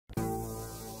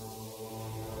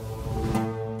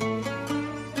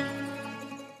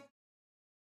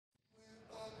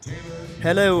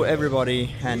Hello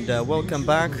everybody and welcome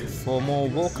back for more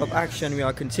World Cup action. We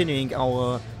are continuing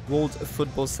our World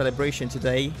Football celebration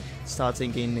today,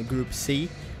 starting in Group C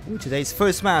with today's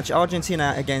first match,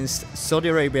 Argentina against Saudi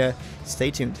Arabia. Stay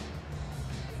tuned.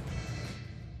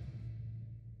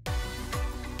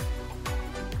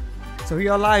 So we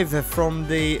are live from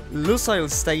the Lusail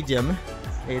Stadium.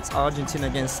 It's Argentina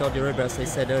against Saudi Arabia, as I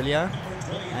said earlier.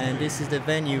 And this is the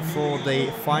venue for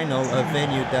the final, a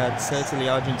venue that certainly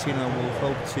Argentina will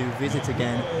hope to visit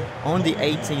again on the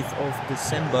 18th of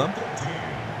December.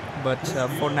 But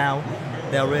for now,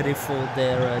 they are ready for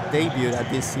their debut at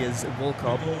this year's World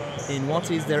Cup in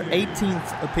what is their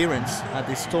 18th appearance at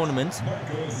this tournament.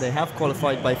 They have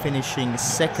qualified by finishing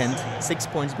second, 6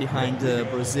 points behind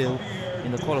Brazil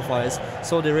in the qualifiers.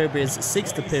 Saudi Arabia's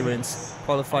 6th appearance,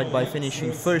 qualified by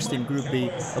finishing first in Group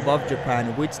B above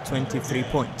Japan with 23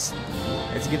 points.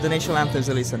 Let's give the national anthems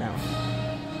a listen now.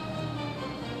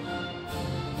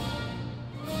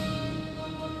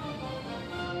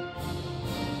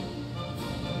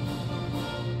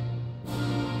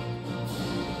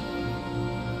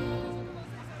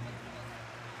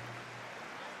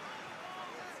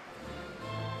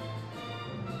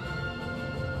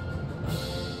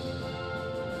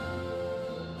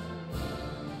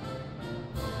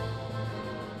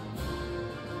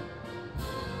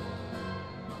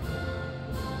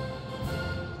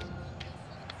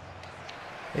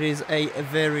 It is a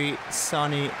very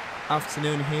sunny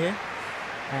afternoon here,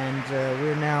 and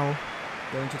we're now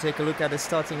going to take a look at the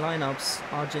starting lineups.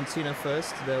 Argentina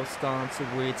first. They'll start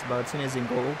with Martinez in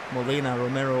goal, Molina,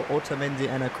 Romero, Otamendi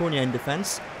and Acuna in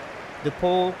defense. De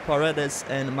Paul, Paredes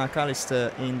and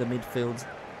McAllister in the midfield.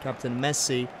 Captain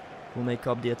Messi will make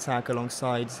up the attack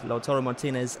alongside Lautaro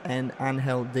Martinez and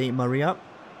Angel Di Maria.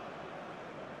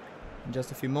 In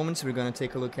just a few moments we're going to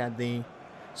take a look at the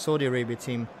Saudi Arabia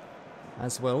team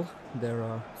as well,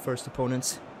 their first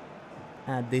opponents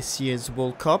at this year's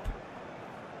World Cup.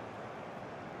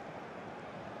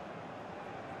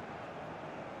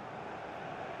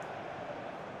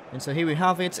 And so here we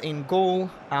have it in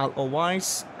goal: Al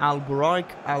Owais, Al Buraik,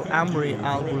 Al Amri,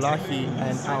 Al Bulahi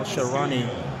and Al Sharani.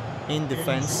 In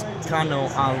defense, Kano,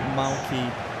 Al Malki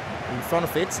in front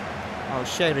of it, Al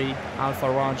Sheri, Al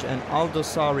Faraj and Al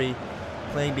Dosari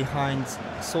playing behind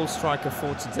sole striker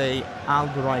for today, Al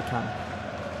Buraikan.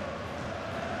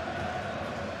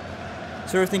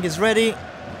 So everything is ready.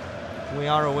 We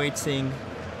are awaiting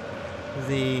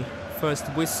the first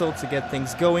whistle to get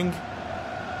things going.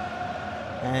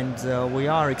 And we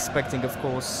are expecting, of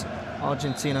course,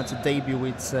 Argentina to debut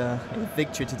with a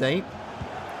victory today.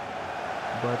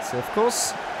 But of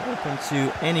course, open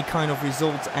to any kind of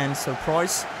result and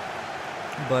surprise.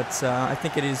 But I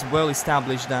think it is well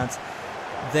established that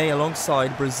they,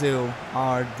 alongside Brazil,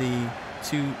 are the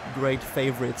two great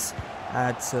favorites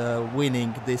at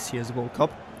winning this year's World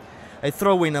Cup. A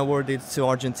throw-in awarded to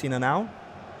Argentina now.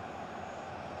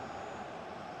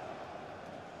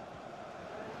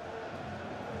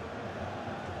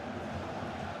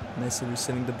 Messi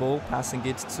receiving the ball, passing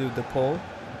it to De Paul.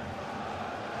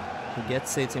 He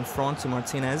gets it in front to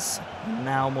Martinez.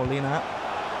 Now Molina.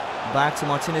 Back to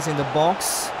Martinez in the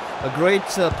box. A great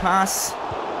pass.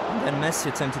 And then Messi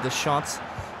attempted the shot.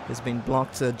 Has been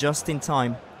blocked just in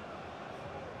time.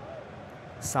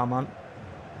 Salman.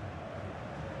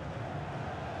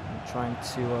 Trying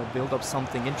to build up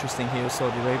something interesting here,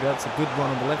 Saudi Arabia. It's a good run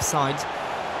on the left side.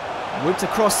 Whipped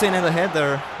across in and the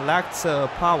header. Lacked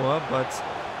power, but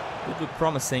it looked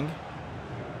promising.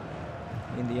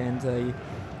 In the end, a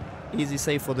easy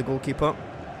save for the goalkeeper.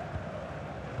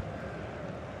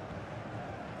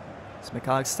 It's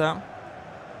McAllister.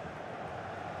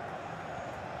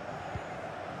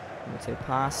 It's a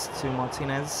pass to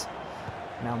Martinez.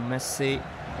 Now Messi,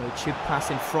 a chip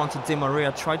pass in front to Di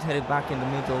Maria. Tried to head it back in the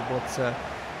middle, but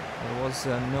there was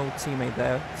no teammate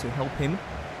there to help him.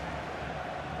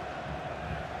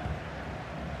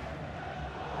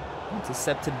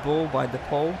 Intercepted ball by De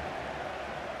Paul.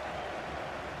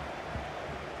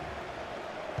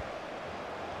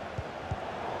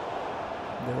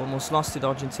 They almost lost it,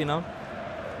 Argentina.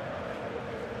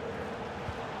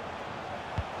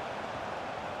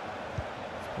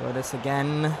 Paredes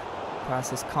again.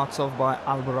 Pass is cut off by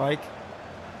Al Buraik.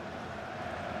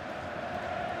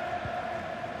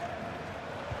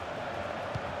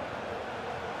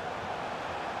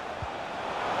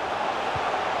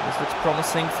 This looks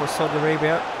promising for Saudi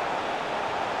Arabia.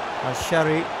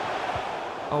 Al-Shari.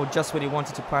 Oh, just when he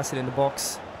wanted to pass it in the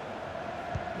box.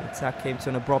 The attack came to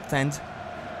an abrupt end.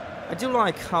 I do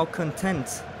like how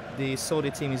content the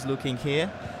Saudi team is looking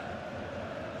here.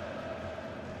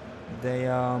 They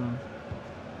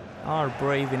are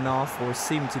brave enough, or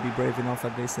seem to be brave enough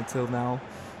at least until now,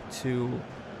 to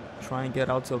try and get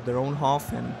out of their own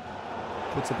half and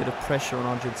puts a bit of pressure on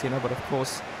Argentina. But of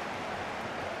course,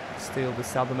 still the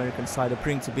South American side are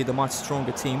proving to be the much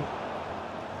stronger team.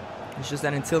 It's just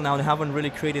that until now they haven't really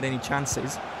created any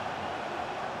chances.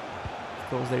 Of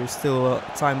course, there is still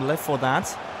time left for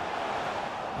that.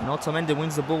 And Otamendi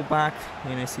wins the ball back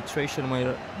in a situation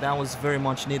where that was very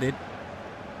much needed.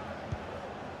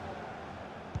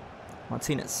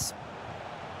 Martinez.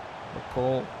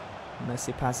 Paul.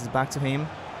 Messi passes back to him.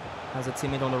 Has a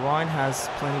teammate on the right, has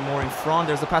plenty more in front.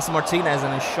 There's the pass to Martinez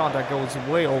and a shot that goes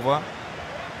way over.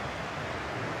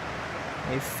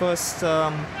 A first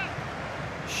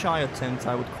shy attempt,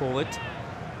 I would call it,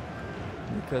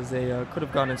 because they could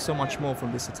have gotten so much more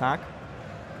from this attack.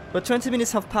 But 20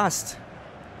 minutes have passed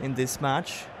in this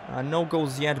match. No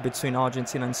goals yet between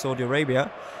Argentina and Saudi Arabia.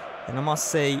 And I must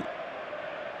say,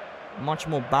 much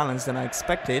more balanced than I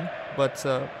expected. But,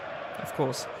 of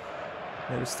course,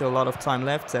 there is still a lot of time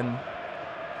left, and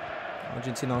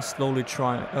Argentina are slowly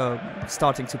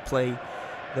starting to play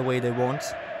the way they want.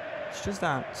 It's just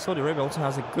that Saudi Arabia also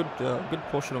has a good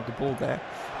portion of the ball there.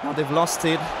 Now they've lost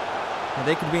it, and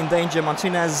they could be in danger.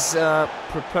 Martinez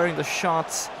preparing the shot.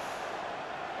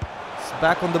 It's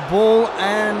back on the ball,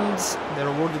 and they're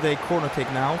awarded a corner kick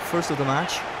now, first of the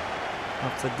match,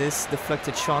 after this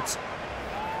deflected shot.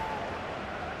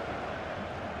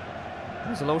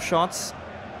 There's a low shot.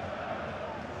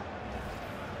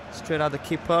 Straight at the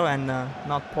keeper, and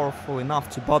not powerful enough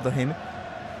to bother him.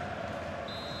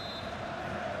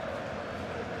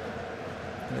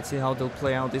 Let's see how they'll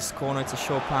play out this corner. It's a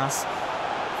short pass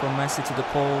from Messi to the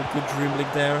pole. Good dribbling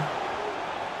there.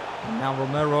 And now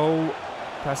Romero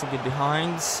passing it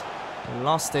behind.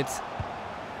 Lost it.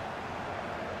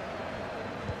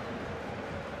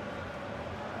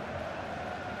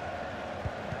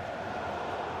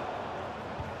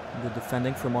 Good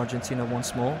defending from Argentina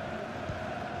once more.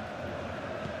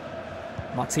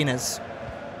 Martinez.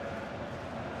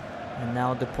 And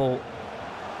now the pole.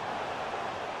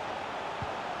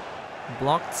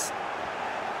 Blocked.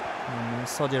 And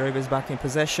Saudi Arabia is back in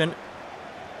possession.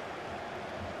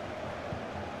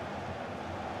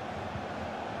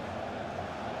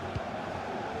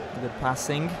 Good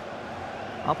passing.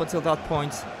 Up until that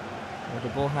point, where the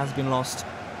ball has been lost.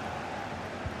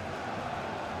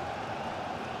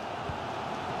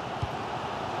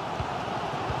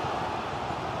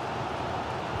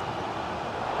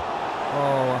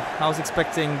 Oh, I was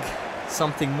expecting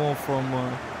something more from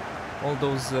all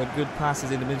those good passes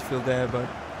in the midfield there, but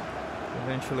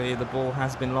eventually the ball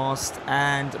has been lost.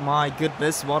 And my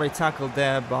goodness, what a tackle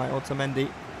there by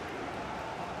Otamendi.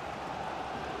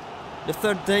 The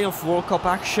third day of World Cup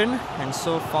action, and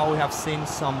so far we have seen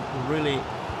some really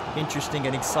interesting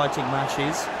and exciting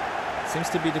matches. Seems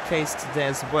to be the case today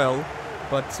as well,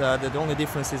 but the only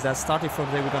difference is that starting from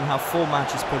today we're going to have 4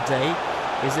 matches per day.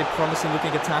 Is it promising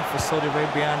looking attack for Saudi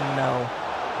Arabia? No.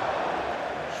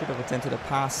 Should have attempted a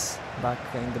pass back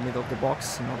in the middle of the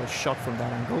box, not a shot from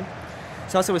that angle.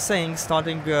 So as I was saying,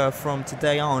 starting from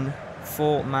today on,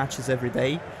 4 matches every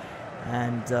day,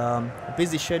 and a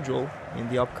busy schedule in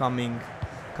the upcoming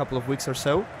couple of weeks or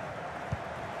so.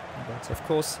 But of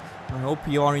course, I hope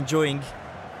you are enjoying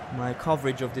my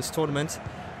coverage of this tournament,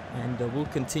 and we'll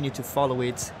continue to follow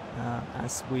it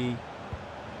as we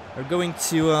are going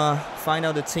to find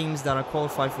out the teams that are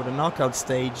qualified for the knockout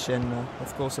stage, and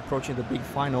of course approaching the big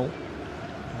final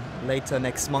later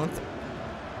next month.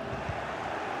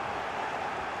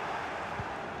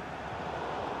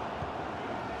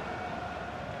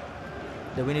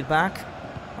 They win it back,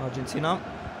 Argentina.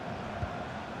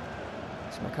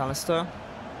 It's McAllister.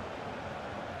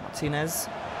 Martinez.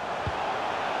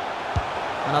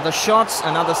 Another shot,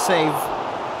 another save,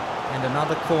 and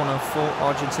another corner for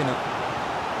Argentina.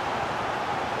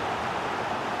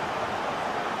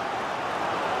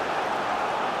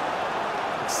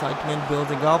 Excitement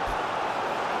building up.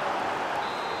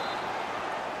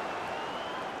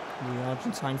 The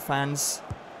Argentine fans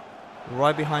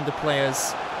right behind the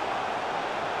players.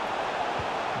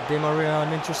 Di Maria,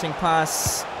 an interesting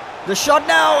pass. The shot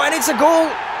now, and it's a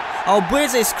goal.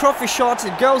 Albeit a scruffy shot,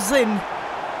 it goes in.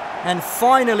 And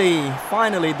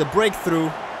finally, the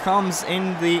breakthrough comes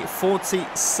in the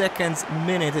 42nd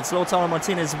minute. It's Lautaro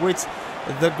Martinez with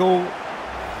the goal.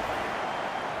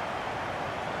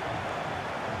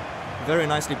 Very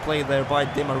nicely played there by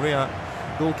Di Maria.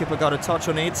 Goalkeeper got a touch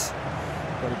on it,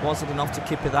 but it wasn't enough to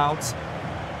keep it out.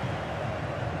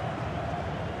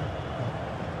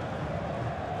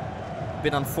 A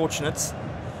bit unfortunate.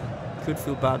 Could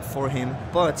feel bad for him,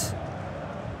 but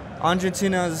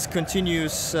Argentina's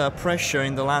continuous pressure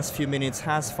in the last few minutes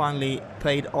has finally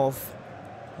paid off,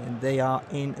 and they are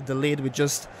in the lead with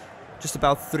just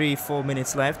about 3-4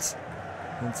 minutes left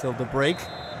until the break.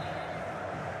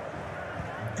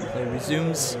 Play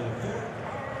resumes,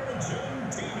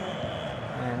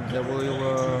 and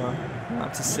we'll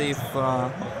have to see if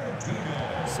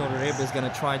Saudi Arabia is going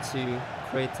to try to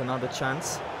create another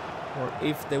chance, or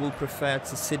if they will prefer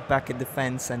to sit back in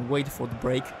defense and wait for the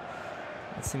break.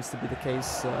 That seems to be the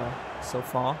case so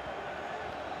far.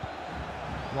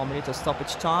 1 minute of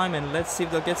stoppage time, and let's see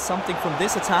if they'll get something from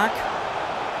this attack.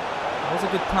 That was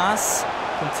a good pass.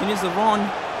 Continues the run,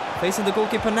 facing the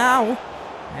goalkeeper now,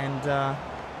 and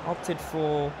opted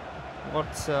for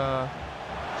what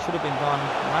should have been done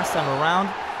last time around.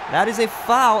 That is a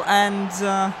foul, and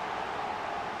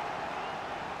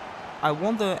I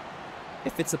wonder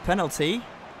if it's a penalty.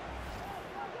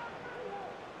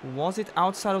 Was it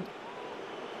outside of...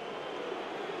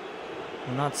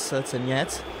 I'm not certain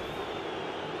yet.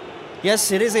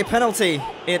 Yes, it is a penalty.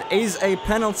 It is a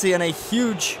penalty, and a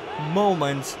huge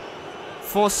moment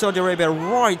for Saudi Arabia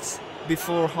right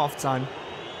before halftime.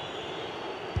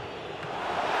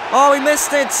 Oh, he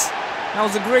missed it! That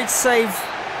was a great save.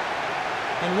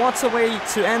 And what a way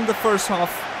to end the first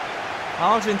half.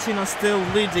 Argentina still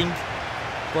leading,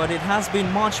 but it has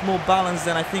been much more balanced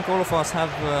than I think all of us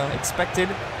have expected.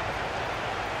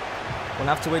 We'll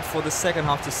have to wait for the second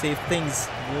half to see if things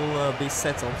will be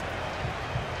settled.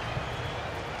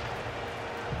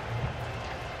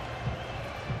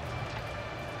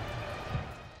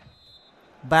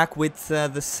 Back with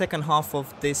the second half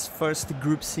of this first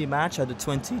Group C match at the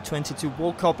 2022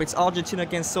 World Cup. It's Argentina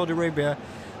against Saudi Arabia,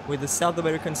 with the South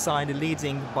American side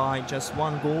leading by just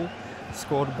 1 goal,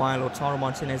 scored by Lautaro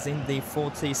Martinez in the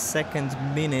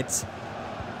 42nd minute.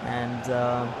 And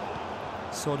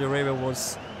Saudi Arabia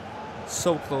was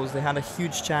so close. They had a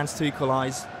huge chance to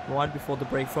equalize right before the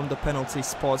break from the penalty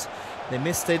spot. They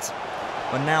missed it,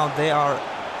 but now they are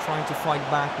trying to fight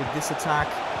back with this attack.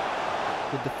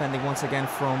 Good defending once again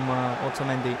from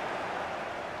Otamendi.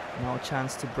 Now a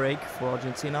chance to break for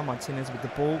Argentina. Martinez with the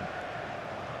ball.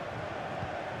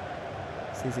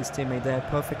 Sees his teammate there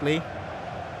perfectly.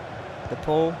 The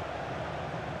ball.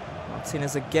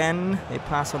 Martinez again. A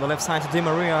pass on the left side to Di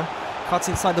Maria. Cuts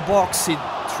inside the box. He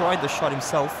tried the shot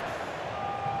himself.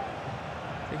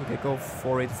 I think he could go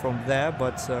for it from there,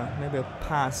 but maybe a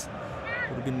pass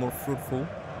would have been more fruitful.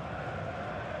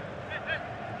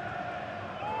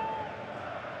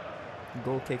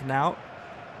 Goal kick now.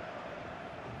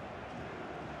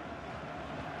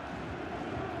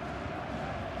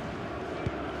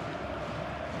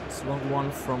 It's a long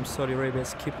one from Saudi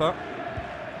Arabia's keeper.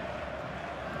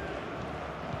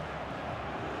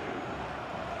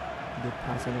 Good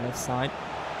pass on the left side.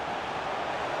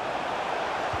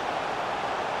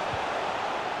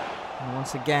 And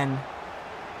once again,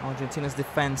 Argentina's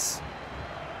defense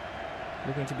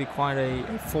looking to be quite a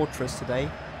fortress today.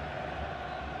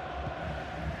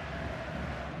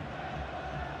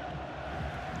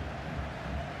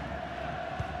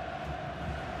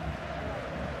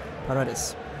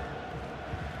 Paredes.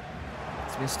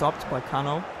 It's been stopped by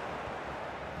Cano. Look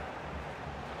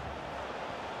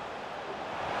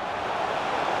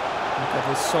at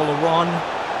this solo run.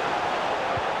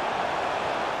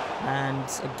 And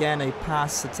again a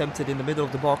pass attempted in the middle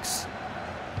of the box,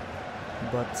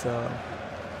 but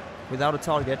without a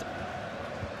target.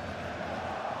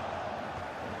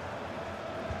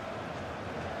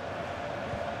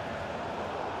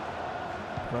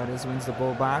 Paredes wins the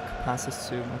ball back, passes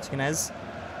to Martinez.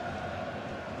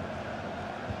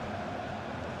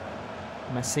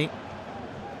 Messi.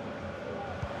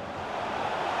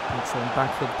 Excellent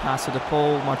backfield pass to the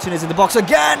pole. Martinez in the box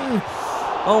again!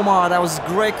 Omar, that was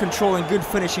great control and good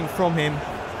finishing from him.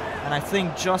 And I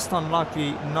think just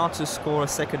unlucky not to score a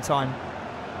second time.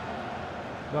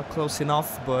 Got close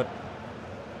enough, but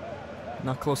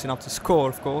not close enough to score,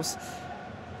 of course.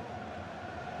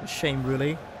 A shame,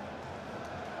 really.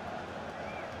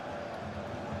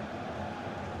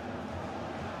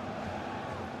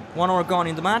 One hour gone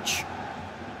in the match,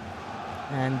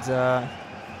 and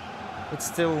it's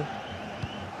still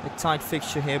a tight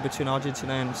fixture here between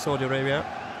Argentina and Saudi Arabia.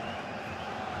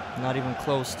 Not even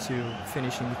close to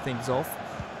finishing things off.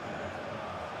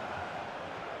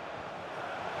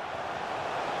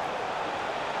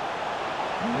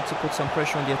 We need to put some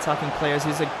pressure on the attacking players.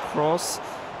 Here's a cross,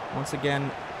 once again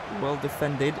well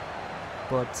defended,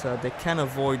 but they can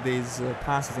avoid these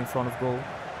passes in front of goal.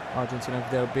 Argentina, if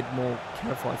they're a bit more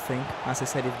careful, I think. As I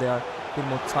said, if they are a bit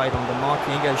more tight on the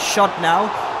marking. A shot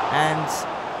now, and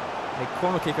a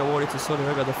corner kick awarded to Saudi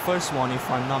Arabia, the first one,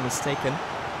 if I'm not mistaken.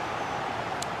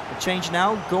 A change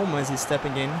now. Gomez is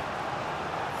stepping in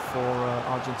for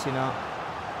Argentina,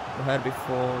 who had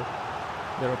before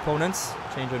their opponents.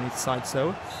 Change on each side,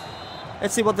 so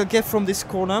let's see what they'll get from this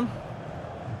corner.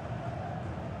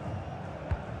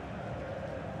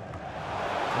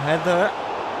 Header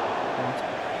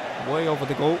and way over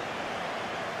the goal.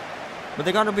 But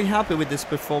they're gonna be happy with this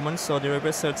performance, so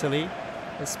they're certainly,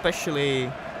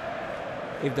 especially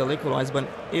if they'll equalize. But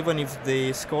even if the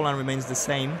scoreline remains the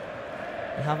same,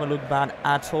 they haven't looked bad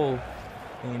at all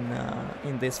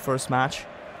in this first match.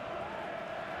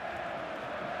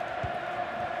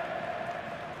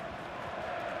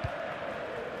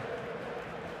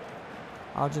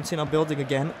 Argentina building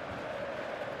again.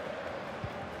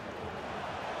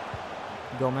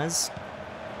 Gomez.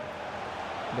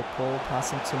 The ball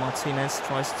passing to Martinez,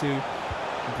 tries to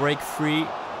break free.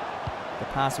 The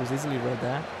pass was easily read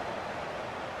there.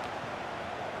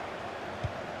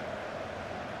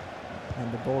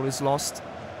 And the ball is lost.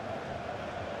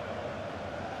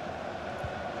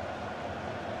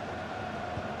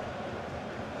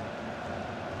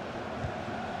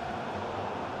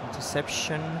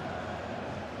 Interception.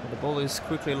 The ball is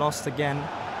quickly lost again.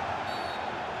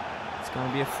 It's going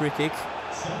to be a free kick.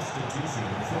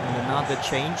 And another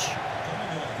change.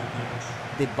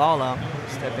 Dybala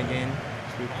stepping in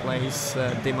to replace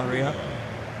Di Maria.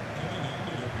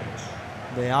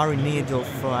 They are in need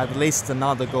of at least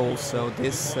another goal, so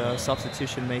this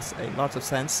substitution makes a lot of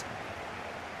sense.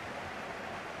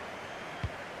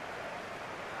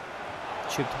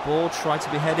 Chipped ball, tried to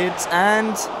be headed,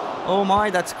 and oh my,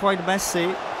 that's quite messy.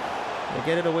 They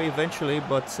get it away eventually,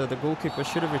 but the goalkeeper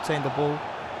should have retained the ball.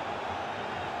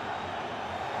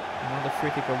 Another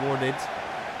free kick awarded.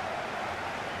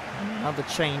 Another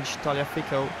change,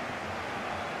 Tagliafico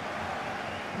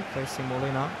replacing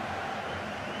Molina.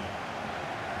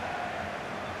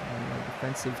 And a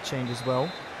defensive change as well.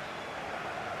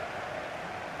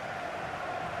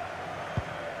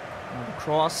 Another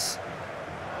cross.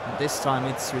 And this time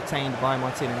it's retained by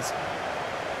Martinez.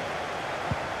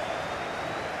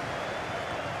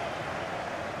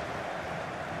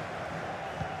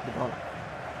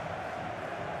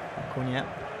 Acuna.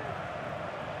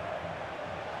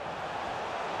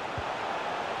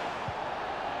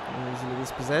 Easily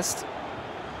dispossessed.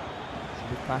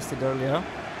 Should have passed it earlier.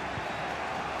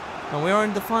 And we are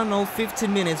in the final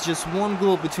 15 minutes, just one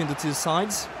goal between the two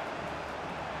sides.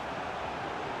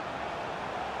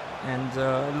 And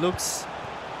it looks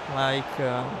like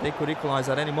they could equalize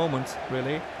at any moment,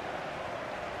 really.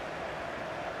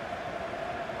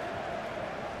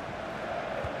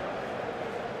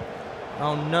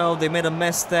 Oh no, they made a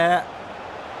mess there.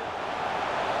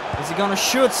 Is he gonna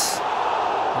shoot?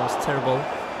 That was terrible.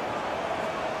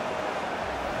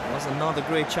 It was another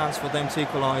great chance for them to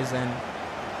equalize, and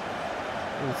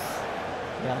oof,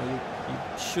 yeah, you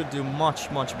should do much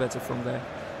better from there.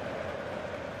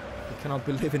 He cannot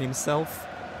believe in himself.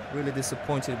 Really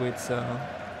disappointed with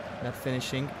that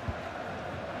finishing.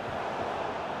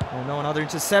 Oh no, another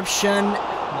interception.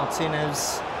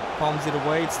 Martinez palms it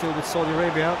away. It's still with Saudi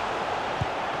Arabia.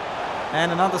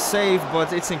 And another save,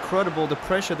 but it's incredible the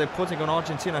pressure they're putting on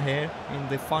Argentina here in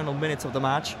the final minutes of the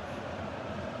match.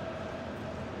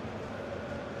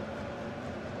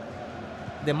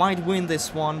 They might win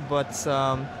this one, but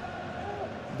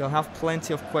they'll have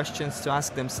plenty of questions to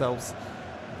ask themselves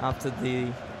after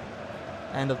the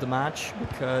end of the match,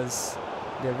 because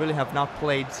they really have not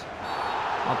played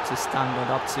up to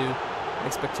standard, up to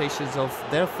expectations of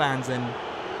their fans and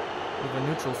even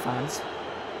neutral fans.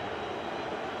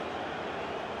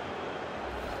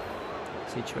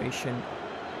 Situation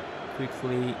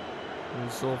quickly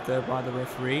resolved there by the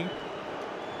referee.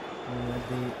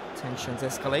 The tensions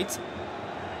escalate.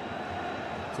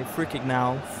 It's a free kick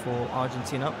now for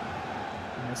Argentina.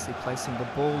 Messi placing the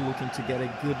ball, looking to get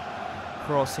a good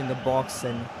cross in the box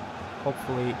and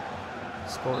hopefully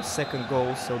score a second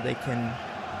goal so they can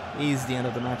ease the end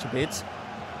of the match a bit.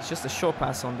 It's just a short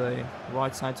pass on the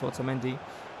right side to Otamendi.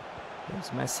 There's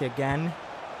Messi again.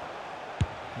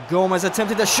 Gomez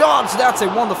attempted a shot. That's a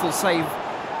wonderful save.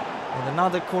 And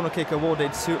another corner kick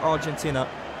awarded to Argentina.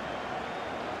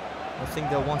 I think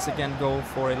they'll once again go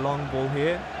for a long ball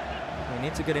here. They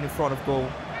need to get in front of goal.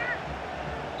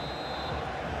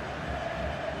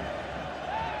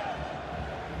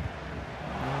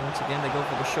 And once again, they go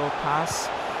for the short pass.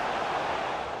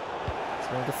 It's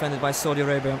well defended by Saudi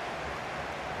Arabia.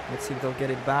 Let's see if they'll get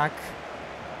it back.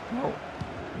 No,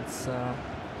 it's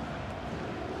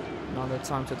another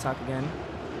time to attack again.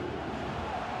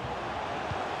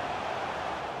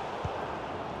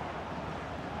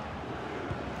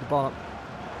 The ball.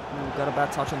 Got a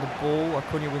bad touch on the ball.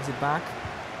 Acuna wins it back.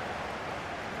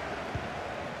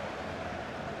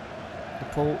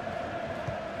 Paul.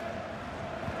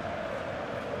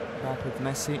 Back with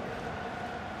Messi.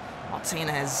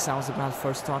 Martinez, that was a bad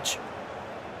first touch.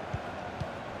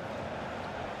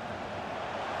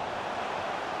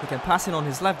 He can pass it on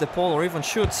his left, De Paul, or even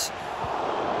shoots.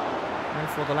 Went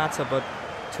for the latter, but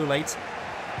too late.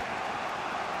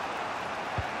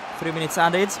 3 minutes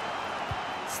added.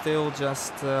 Still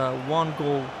just 1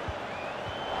 goal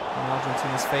in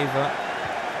Argentina's favour.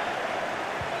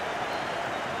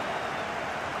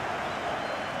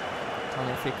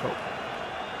 Fico.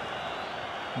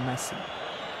 Messi.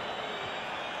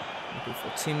 Looking for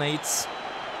teammates.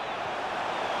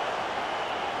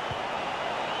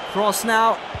 Cross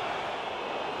now.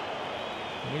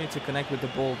 We need to connect with the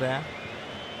ball there.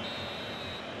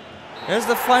 Here's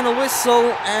the final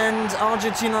whistle, and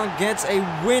Argentina gets a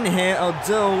win here,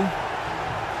 although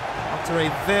after a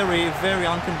very, very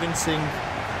unconvincing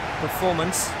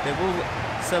performance. They will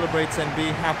celebrate and be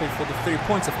happy for the 3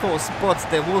 points, of course, but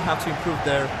they will have to improve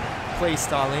their play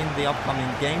style in the upcoming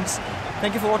games.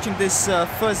 Thank you for watching this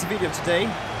first video today.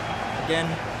 Again,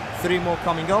 3 more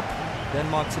coming up.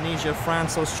 Denmark, Tunisia,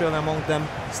 France, Australia among them.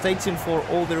 Stay tuned for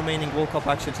all the remaining World Cup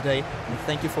action today, and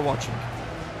thank you for watching.